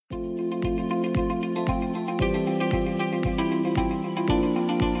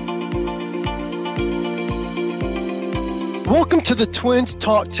Welcome to the Twins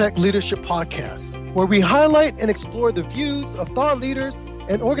Talk Tech Leadership Podcast, where we highlight and explore the views of thought leaders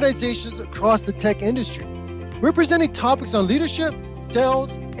and organizations across the tech industry. We're presenting topics on leadership,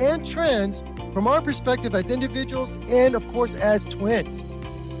 sales, and trends from our perspective as individuals and, of course, as twins.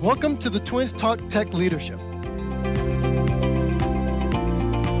 Welcome to the Twins Talk Tech Leadership.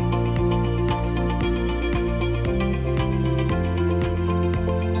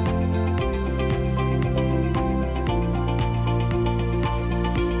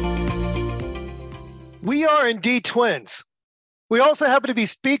 We are indeed twins. We also happen to be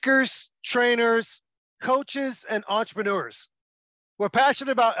speakers, trainers, coaches, and entrepreneurs. We're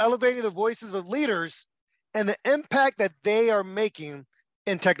passionate about elevating the voices of leaders and the impact that they are making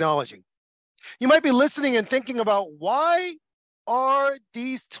in technology. You might be listening and thinking about, why are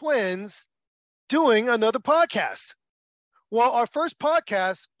these twins doing another podcast? Well, our first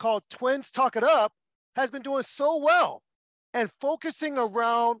podcast, called Twins Talk It Up, has been doing so well and focusing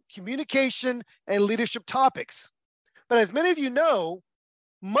around communication and leadership topics. But as many of you know,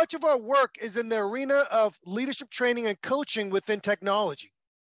 much of our work is in the arena of leadership training and coaching within technology.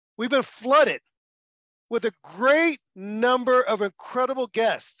 We've been flooded with a great number of incredible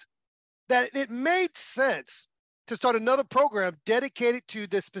guests that it made sense to start another program dedicated to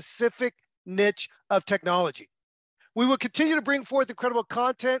this specific niche of technology. We will continue to bring forth incredible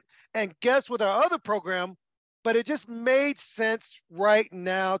content and guests with our other program, but it just made sense right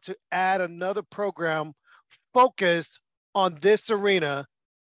now to add another program focused on this arena.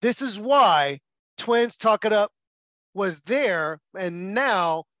 This is why Twins Talk It Up was there, and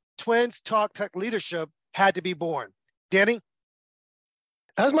now Twins Talk Tech Leadership had to be born. Danny?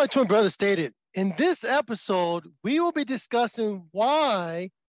 As my twin brother stated, in this episode, we will be discussing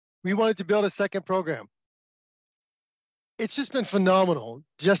why we wanted to build a second program. It's just been phenomenal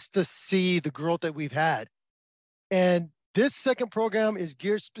just to see the growth that we've had. And this second program is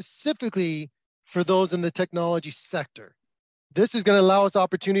geared specifically for those in the technology sector. This is going to allow us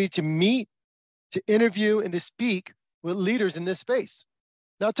opportunity to meet, to interview, and to speak with leaders in this space.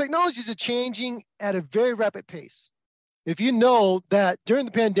 Now, technologies are changing at a very rapid pace. If you know that during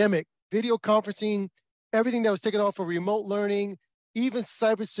the pandemic, video conferencing, everything that was taken off for remote learning, even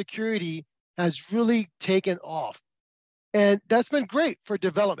cybersecurity has really taken off. And that's been great for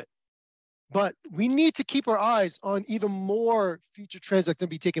development. But we need to keep our eyes on even more future trends that's going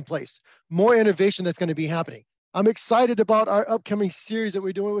to be taking place, more innovation that's going to be happening. I'm excited about our upcoming series that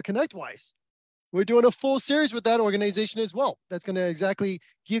we're doing with ConnectWise. We're doing a full series with that organization as well. That's going to exactly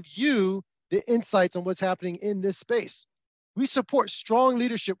give you the insights on what's happening in this space. We support strong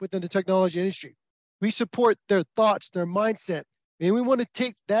leadership within the technology industry. We support their thoughts, their mindset, and we want to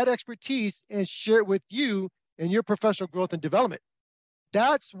take that expertise and share it with you in your professional growth and development.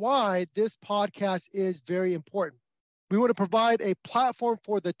 That's why this podcast is very important. We want to provide a platform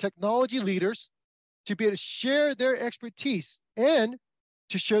for the technology leaders to be able to share their expertise and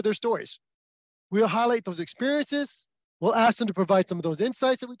to share their stories. We'll highlight those experiences. We'll ask them to provide some of those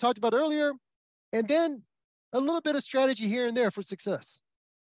insights that we talked about earlier, and then a little bit of strategy here and there for success.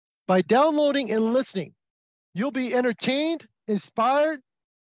 By downloading and listening, you'll be entertained, inspired.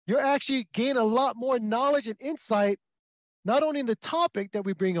 You'll actually gain a lot more knowledge and insight, not only in the topic that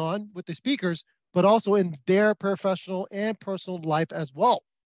we bring on with the speakers, but also in their professional and personal life as well.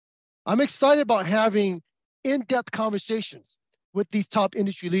 I'm excited about having in-depth conversations with these top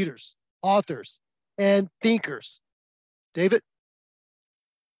industry leaders, authors, and thinkers. David?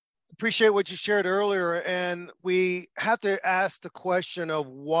 Appreciate what you shared earlier. And we have to ask the question of,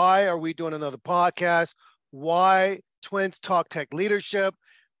 why are we doing another podcast? Why Twins Talk Tech Leadership?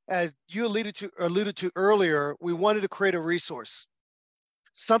 As you alluded to earlier, we wanted to create a resource,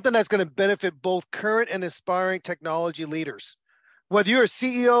 something that's going to benefit both current and aspiring technology leaders. Whether you're a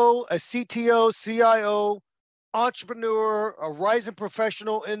CEO, a CTO, CIO, entrepreneur, a rising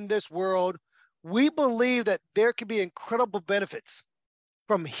professional in this world, we believe that there can be incredible benefits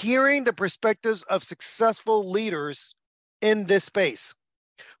from hearing the perspectives of successful leaders in this space.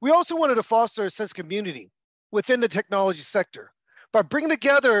 We also wanted to foster a sense of community within the technology sector. By bringing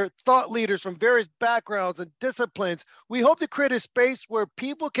together thought leaders from various backgrounds and disciplines, we hope to create a space where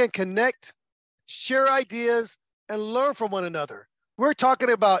people can connect, share ideas, and learn from one another. We're talking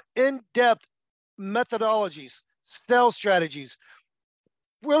about in-depth methodologies, sales strategies,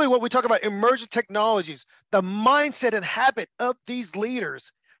 really what we talk about, emerging technologies, the mindset and habit of these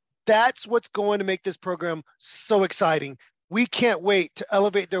leaders. That's what's going to make this program so exciting. We can't wait to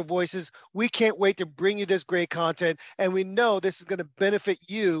elevate their voices. We can't wait to bring you this great content. And we know this is going to benefit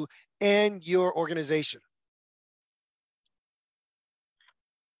you and your organization.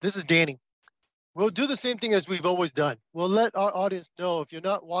 This is Danny. We'll do the same thing as we've always done. We'll let our audience know if you're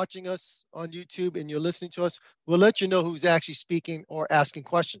not watching us on YouTube and you're listening to us, we'll let you know who's actually speaking or asking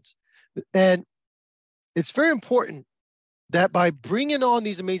questions. And it's very important that by bringing on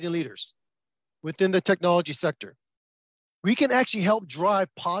these amazing leaders within the technology sector, we can actually help drive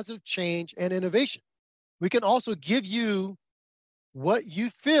positive change and innovation. We can also give you what you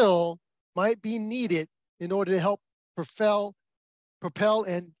feel might be needed in order to help propel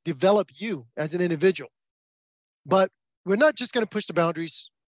and develop you as an individual. But we're not just going to push the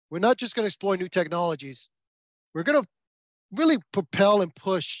boundaries. We're not just going to explore new technologies. We're going to really propel and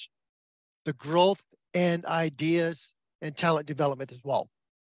push the growth and ideas and talent development as well.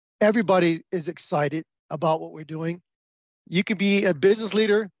 Everybody is excited about what we're doing. You can be a business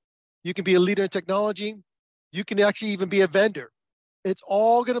leader. You can be a leader in technology. You can actually even be a vendor. It's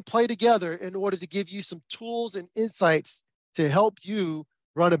all going to play together in order to give you some tools and insights to help you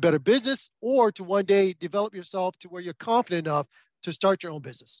run a better business or to one day develop yourself to where you're confident enough to start your own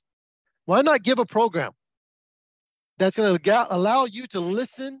business. Why not give a program that's going to allow you to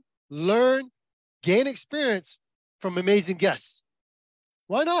listen, learn, gain experience from amazing guests?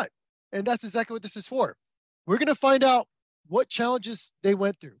 Why not? And that's exactly what this is for. We're going to find out what challenges they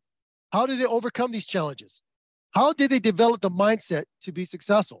went through. How did they overcome these challenges? How did they develop the mindset to be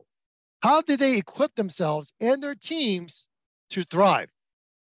successful? How did they equip themselves and their teams to thrive?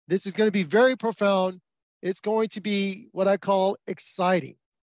 This is going to be very profound. It's going to be what I call exciting.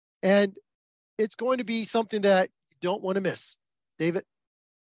 And it's going to be something that you don't want to miss. David?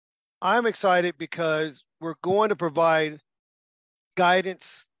 I'm excited because we're going to provide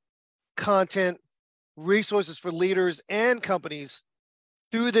guidance, content, resources for leaders and companies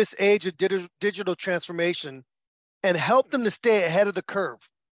through this age of digital transformation and help them to stay ahead of the curve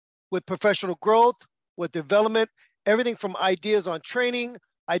with professional growth, with development, everything from ideas on training,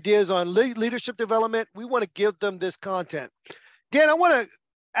 ideas on leadership development. We want to give them this content. Dan, I want to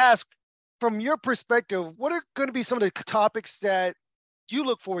ask, from your perspective, what are going to be some of the topics that you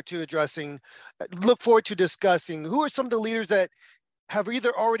look forward to addressing, look forward to discussing? Who are some of the leaders that have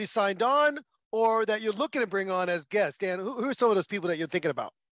either already signed on or that you're looking to bring on as guests? Dan, who are some of those people that you're thinking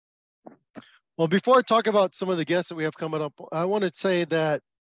about? Well, before I talk about some of the guests that we have coming up, I want to say that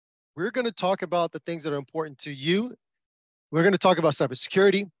we're going to talk about the things that are important to you. We're going to talk about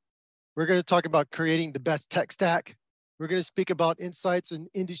cybersecurity. We're going to talk about creating the best tech stack. We're going to speak about insights and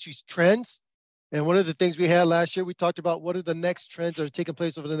industry trends. And one of the things we had last year, we talked about what are the next trends that are taking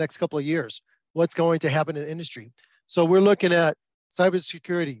place over the next couple of years, what's going to happen in the industry. So we're looking at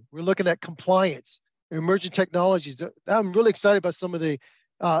cybersecurity. We're looking at compliance, emerging technologies. I'm really excited about some of the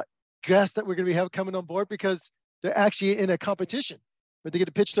guests that we're going to have coming on board because they're actually in a competition where they get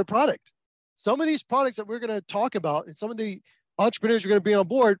to pitch their product. Some of these products that we're going to talk about and some of the entrepreneurs are going to be on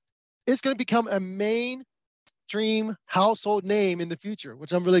board, it's going to become a mainstream household name in the future,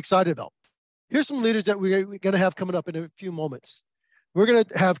 which I'm really excited about. Here's some leaders that we're going to have coming up in a few moments. We're going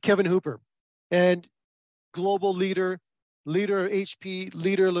to have Kevin Hooper, and global leader of HP,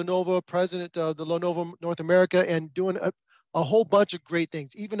 leader of Lenovo, president of the Lenovo North America, and doing a whole bunch of great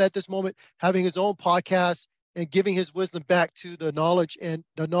things. Even at this moment, having his own podcast and giving his wisdom back to the knowledge and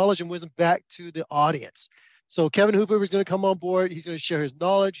wisdom back to the audience. So Kevin Hoover is going to come on board. He's going to share his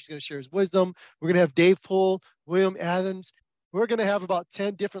knowledge. He's going to share his wisdom. We're going to have Dave Poole, William Adams. We're going to have about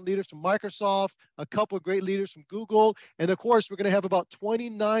 10 different leaders from Microsoft, a couple of great leaders from Google. And of course, we're going to have about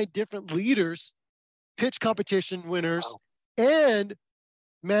 29 different leaders, pitch competition winners, and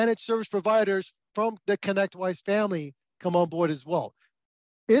managed service providers from the ConnectWise family come on board as well.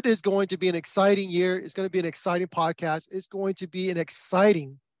 It is going to be an exciting year. It's going to be an exciting podcast. It's going to be an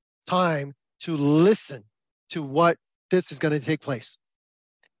exciting time to listen to what this is going to take place.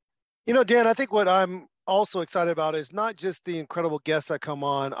 You know, Dan, I think what I'm also excited about is not just the incredible guests that come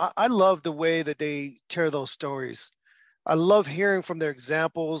on. I love the way that they tell those stories. I love hearing from their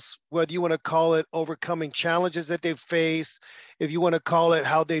examples, whether you want to call it overcoming challenges that they've faced, if you want to call it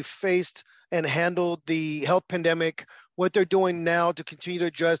how they faced and handled the health pandemic, what they're doing now to continue to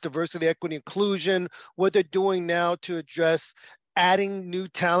address diversity, equity, inclusion, what they're doing now to address adding new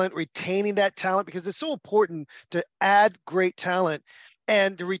talent, retaining that talent, because it's so important to add great talent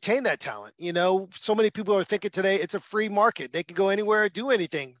and to retain that talent. You know, so many people are thinking today it's a free market. They can go anywhere, do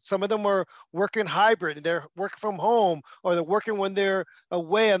anything. Some of them are working hybrid and they're working from home, or they're working when they're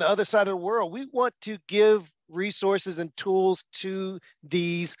away on the other side of the world. We want to give resources and tools to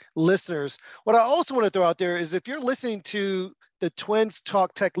these listeners. What I also want to throw out there is if you're listening to the Twins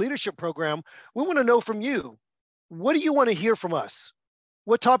Talk Tech Leadership Program, we want to know from you, what do you want to hear from us?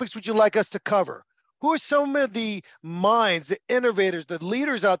 What topics would you like us to cover? Who are some of the minds, the innovators, the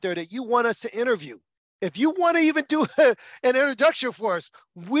leaders out there that you want us to interview? If you want to even do an introduction for us,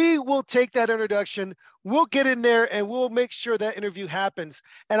 we will take that introduction. We'll get in there and we'll make sure that interview happens.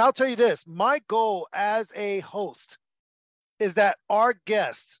 And I'll tell you this, my goal as a host is that our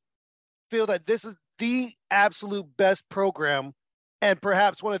guests feel that this is the absolute best program and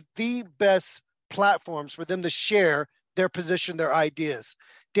perhaps one of the best platforms for them to share their position, their ideas.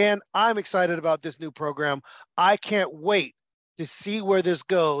 Dan, I'm excited about this new program. I can't wait to see where this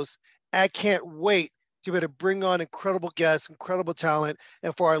goes. I can't wait to be able to bring on incredible guests, incredible talent,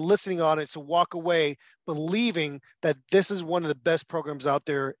 and for our listening audience to walk away believing that this is one of the best programs out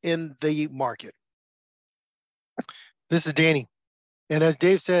there in the market. This is Danny. And as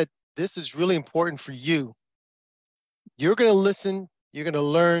Dave said, this is really important for you. You're going to listen, you're going to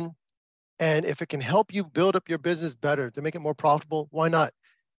learn, and if it can help you build up your business better to make it more profitable, why not?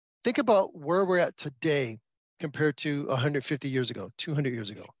 Think about where we're at today compared to 150 years ago, 200 years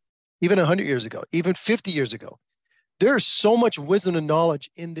ago, even 100 years ago, even 50 years ago. There's so much wisdom and knowledge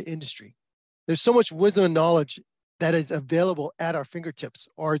in the industry. There's so much wisdom and knowledge that is available at our fingertips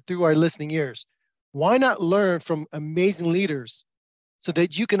or through our listening ears. Why not learn from amazing leaders so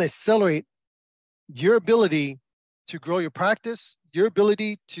that you can accelerate your ability to grow your practice, your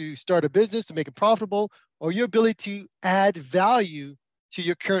ability to start a business, to make it profitable, or your ability to add value to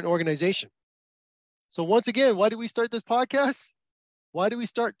your current organization? So once again, why did we start this podcast? Why do we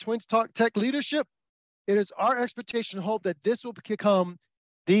start Twins Talk Tech Leadership? It is our expectation and hope that this will become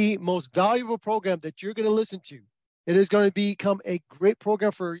the most valuable program that you're going to listen to. It is going to become a great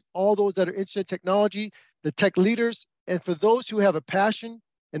program for all those that are interested in technology, the tech leaders, and for those who have a passion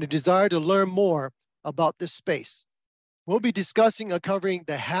and a desire to learn more about this space. We'll be discussing and covering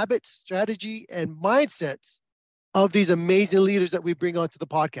the habits, strategy, and mindsets of these amazing leaders that we bring onto the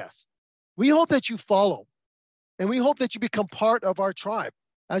podcast. We hope that you follow, and we hope that you become part of our tribe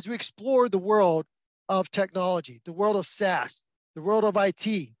as we explore the world of technology, the world of SaaS, the world of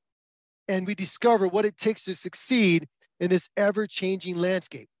IT, and we discover what it takes to succeed in this ever-changing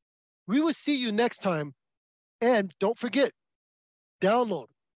landscape. We will see you next time, and don't forget, download,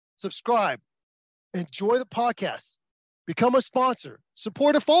 subscribe, enjoy the podcast, become a sponsor,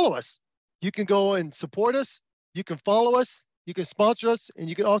 support and follow us. You can go and support us, you can follow us, you can sponsor us, and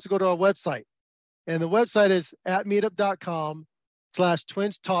you can also go to our website. And the website is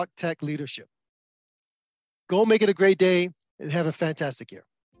atmeetup.com/Twins Talk Tech Leadership. Go make it a great day and have a fantastic year.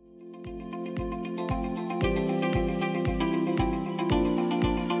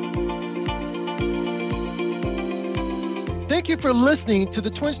 Thank you for listening to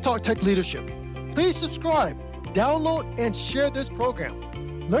the Twins Talk Tech Leadership. Please subscribe, download, and share this program.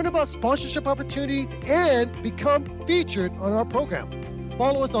 Learn about sponsorship opportunities and become featured on our program.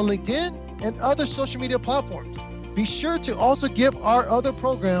 Follow us on LinkedIn and other social media platforms. Be sure to also give our other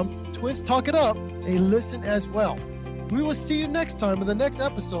program, Twins Talk It Up, a listen as well. We will see you next time in the next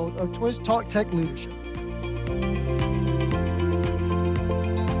episode of Twins Talk Tech Leadership.